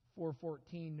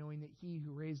 4:14, knowing that he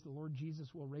who raised the Lord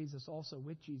Jesus will raise us also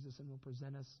with Jesus and will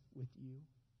present us with you.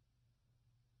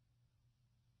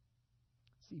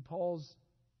 See, Paul's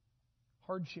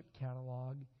hardship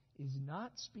catalog is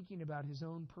not speaking about his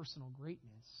own personal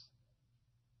greatness,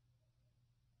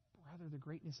 but rather the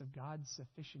greatness of God's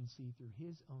sufficiency through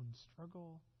his own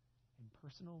struggle and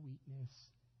personal weakness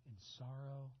and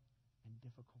sorrow and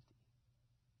difficulty.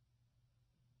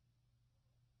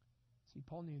 See,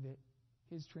 Paul knew that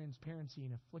his transparency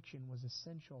in affliction was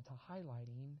essential to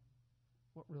highlighting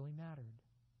what really mattered.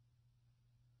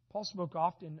 Paul spoke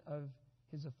often of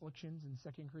his afflictions. In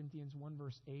 2 Corinthians 1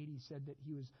 verse 8, he said that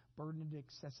he was burdened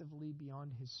excessively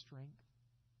beyond his strength.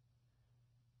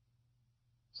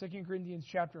 2 Corinthians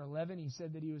chapter 11, he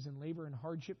said that he was in labor and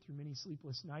hardship through many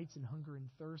sleepless nights and hunger and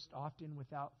thirst, often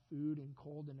without food and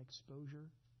cold and exposure.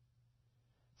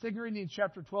 2 Corinthians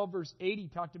chapter 12 verse 8, he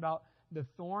talked about the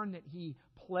thorn that he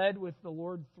pled with the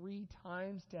Lord 3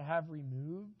 times to have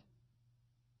removed.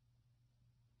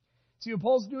 See, what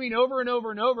Paul's doing over and over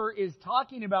and over is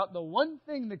talking about the one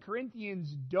thing the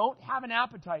Corinthians don't have an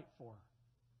appetite for.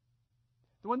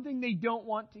 The one thing they don't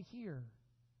want to hear.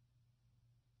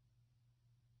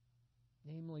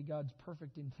 Namely, God's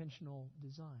perfect intentional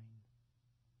design.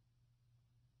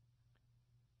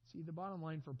 See, the bottom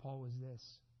line for Paul was this.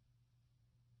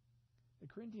 The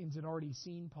Corinthians had already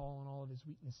seen Paul and all of his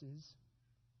weaknesses.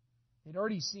 They'd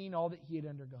already seen all that he had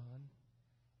undergone.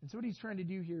 And so what he's trying to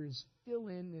do here is fill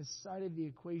in this side of the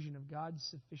equation of God's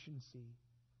sufficiency.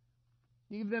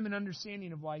 Give them an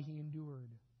understanding of why he endured.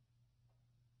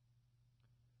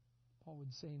 Paul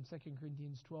would say in 2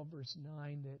 Corinthians 12 verse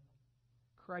 9 that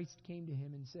Christ came to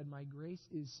him and said, my grace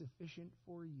is sufficient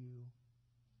for you,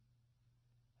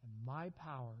 and my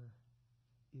power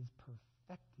is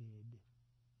perfected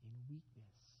in weakness.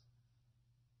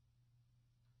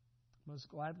 Most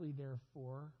gladly,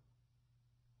 therefore,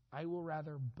 I will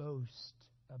rather boast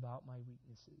about my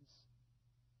weaknesses,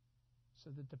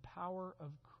 so that the power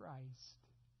of Christ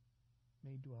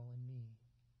may dwell in me.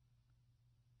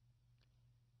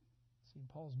 See, in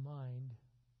Paul's mind,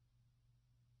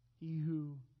 he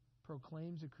who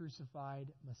proclaims a crucified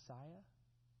Messiah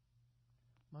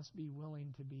must be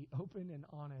willing to be open and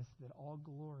honest that all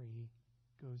glory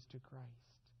goes to Christ.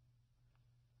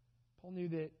 Paul knew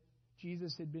that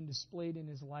Jesus had been displayed in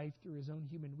his life through his own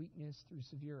human weakness, through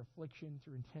severe affliction,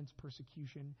 through intense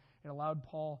persecution. It allowed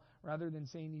Paul, rather than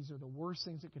saying these are the worst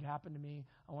things that could happen to me,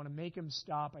 I want to make them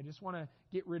stop, I just want to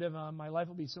get rid of them, my life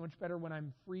will be so much better when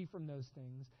I'm free from those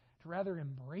things, to rather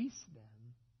embrace them.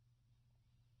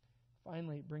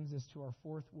 Finally, it brings us to our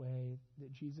fourth way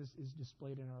that Jesus is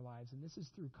displayed in our lives, and this is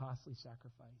through costly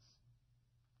sacrifice.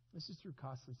 This is through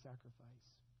costly sacrifice.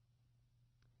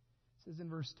 It says in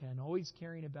verse 10, always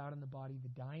carrying about in the body the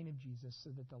dying of Jesus, so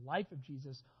that the life of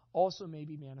Jesus also may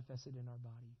be manifested in our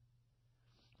body.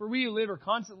 For we who live are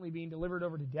constantly being delivered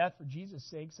over to death for Jesus'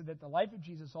 sake, so that the life of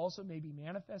Jesus also may be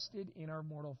manifested in our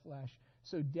mortal flesh.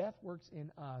 So death works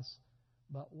in us,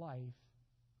 but life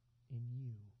in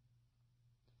you.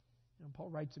 And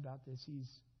Paul writes about this. He's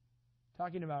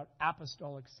talking about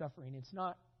apostolic suffering. It's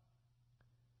not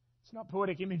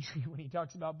poetic imagery when he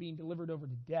talks about being delivered over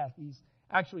to death. He's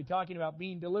actually talking about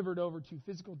being delivered over to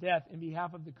physical death in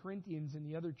behalf of the Corinthians and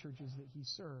the other churches that he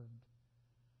served.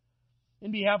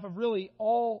 In behalf of really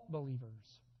all believers.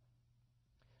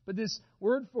 But this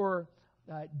word for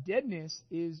deadness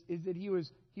is that he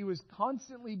was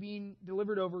constantly being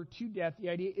delivered over to death. The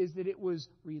idea is that it was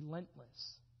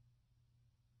relentless.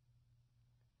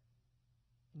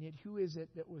 And yet, who is it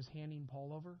that was handing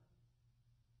Paul over?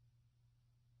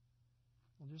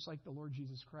 Well, just like the Lord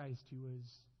Jesus Christ, who was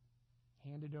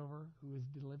handed over, who was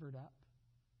delivered up.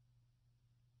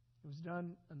 It was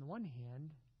done, on the one hand,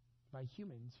 by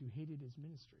humans who hated his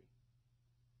ministry.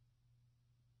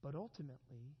 But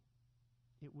ultimately,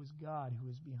 it was God who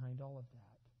was behind all of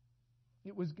that.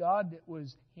 It was God that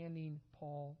was handing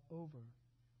Paul over.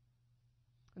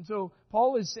 And so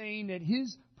Paul is saying that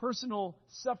his personal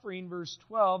suffering, verse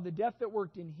 12, the death that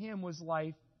worked in him was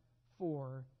life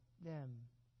for them.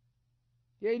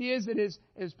 The idea is that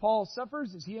as Paul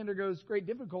suffers, as he undergoes great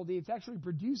difficulty, it's actually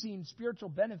producing spiritual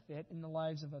benefit in the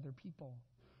lives of other people.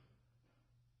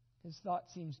 His thought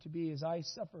seems to be, as I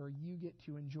suffer, you get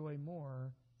to enjoy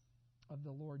more of the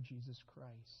Lord Jesus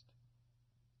Christ.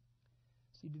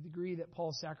 See, to the degree that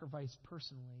Paul sacrificed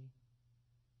personally,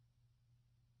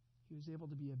 he was able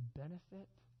to be a benefit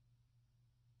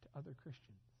to other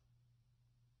Christians.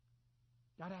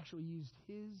 God actually used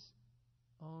his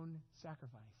own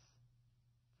sacrifice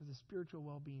for the spiritual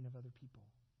well-being of other people.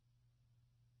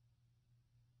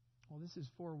 Well, this is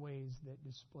 4 ways that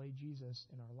display Jesus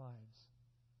in our lives.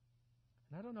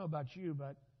 And I don't know about you,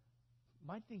 but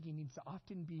my thinking needs to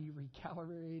often be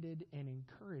recalibrated and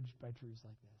encouraged by truths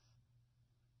like this.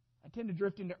 I tend to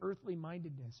drift into earthly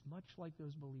mindedness, much like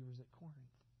those believers at Corinth.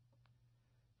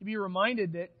 To be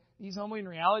reminded that these humbling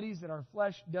realities that our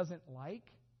flesh doesn't like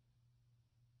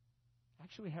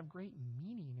actually have great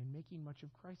meaning in making much of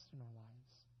Christ in our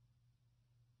lives.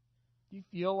 Do you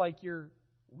feel like you're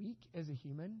weak as a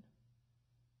human?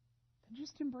 Then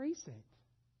just embrace it.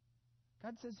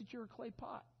 God says that you're a clay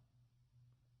pot.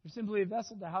 You're simply a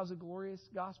vessel to house a glorious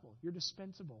gospel. You're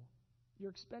dispensable.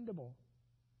 You're expendable.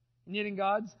 And yet in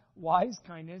God's wise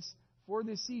kindness for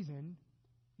this season,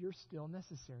 you're still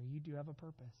necessary. You do have a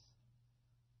purpose.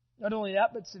 Not only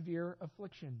that, but severe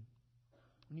affliction.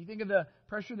 When you think of the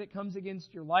pressure that comes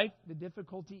against your life, the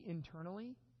difficulty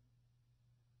internally,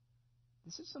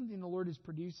 this is something the Lord is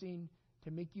producing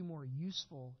to make you more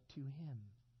useful to Him.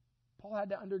 Paul had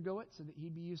to undergo it so that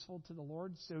he'd be useful to the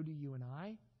Lord. So do you and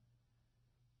I.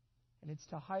 And it's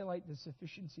to highlight the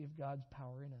sufficiency of God's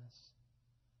power in us.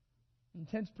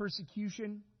 Intense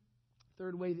persecution,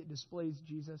 third way that displays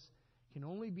Jesus, can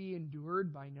only be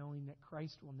endured by knowing that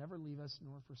Christ will never leave us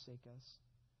nor forsake us.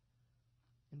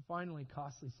 And finally,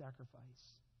 costly sacrifice.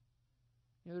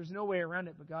 There's no way around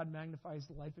it, but God magnifies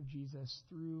the life of Jesus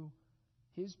through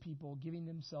His people giving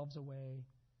themselves away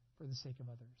for the sake of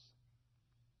others.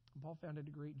 And Paul found it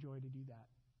a great joy to do that.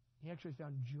 He actually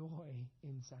found joy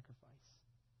in sacrifice.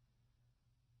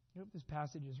 I hope this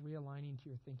passage is realigning to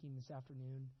your thinking this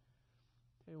afternoon.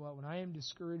 Tell you what, when I am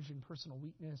discouraged in personal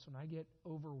weakness, when I get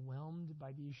overwhelmed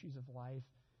by the issues of life,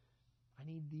 I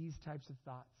need these types of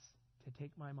thoughts to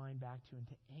take my mind back to and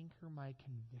to anchor my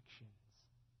convictions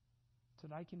so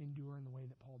that I can endure in the way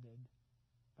that Paul did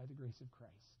by the grace of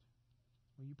Christ.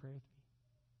 Will you pray with me?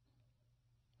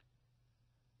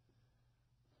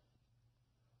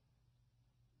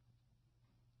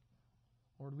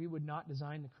 Lord, we would not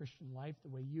design the Christian life the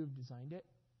way you have designed it.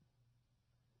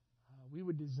 We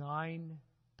would design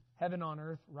heaven on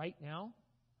earth right now.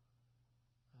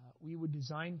 We would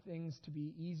design things to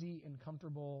be easy and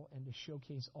comfortable and to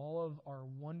showcase all of our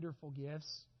wonderful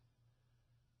gifts.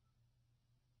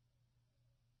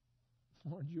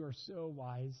 Lord, you are so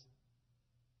wise.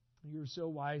 You are so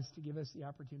wise to give us the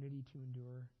opportunity to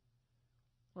endure.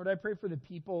 Lord, I pray for the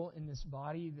people in this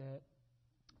body that,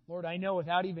 Lord, I know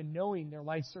without even knowing their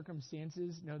life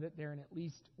circumstances, know that they're in at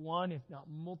least one, if not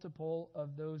multiple,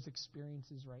 of those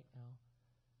experiences right now.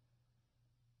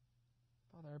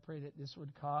 Father, I pray that this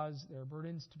would cause their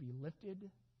burdens to be lifted,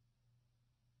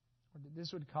 or that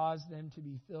this would cause them to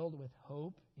be filled with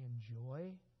hope and joy.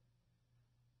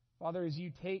 Father, as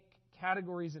you take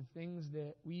categories of things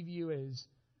that we view as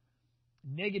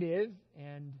negative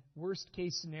and worst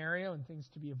case scenario and things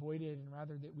to be avoided, and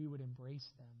rather that we would embrace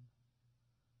them.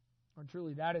 Lord,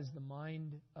 truly that is the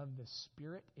mind of the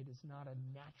Spirit. It is not a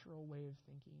natural way of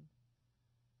thinking.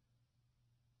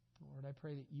 Lord, I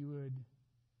pray that you would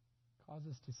cause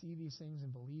us to see these things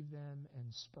and believe them and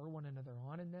spur one another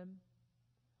on in them.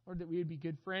 Lord, that we would be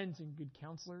good friends and good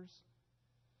counselors.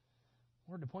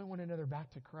 Lord, to point one another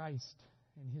back to Christ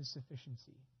and His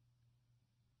sufficiency.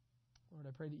 Lord,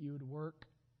 I pray that you would work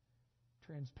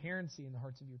transparency in the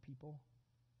hearts of your people.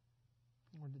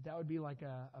 Lord, that would be like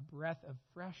a breath of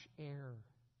fresh air.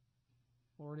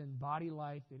 Lord, in body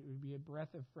life, that it would be a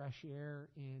breath of fresh air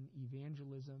in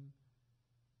evangelism.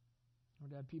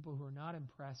 Lord, to have people who are not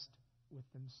impressed with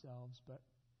themselves, but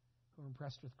who are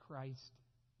impressed with Christ,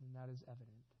 and that is evident.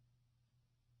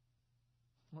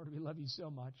 Lord, we love you so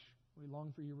much. We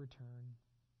long for your return.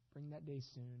 Bring that day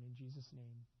soon. In Jesus'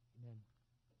 name, amen.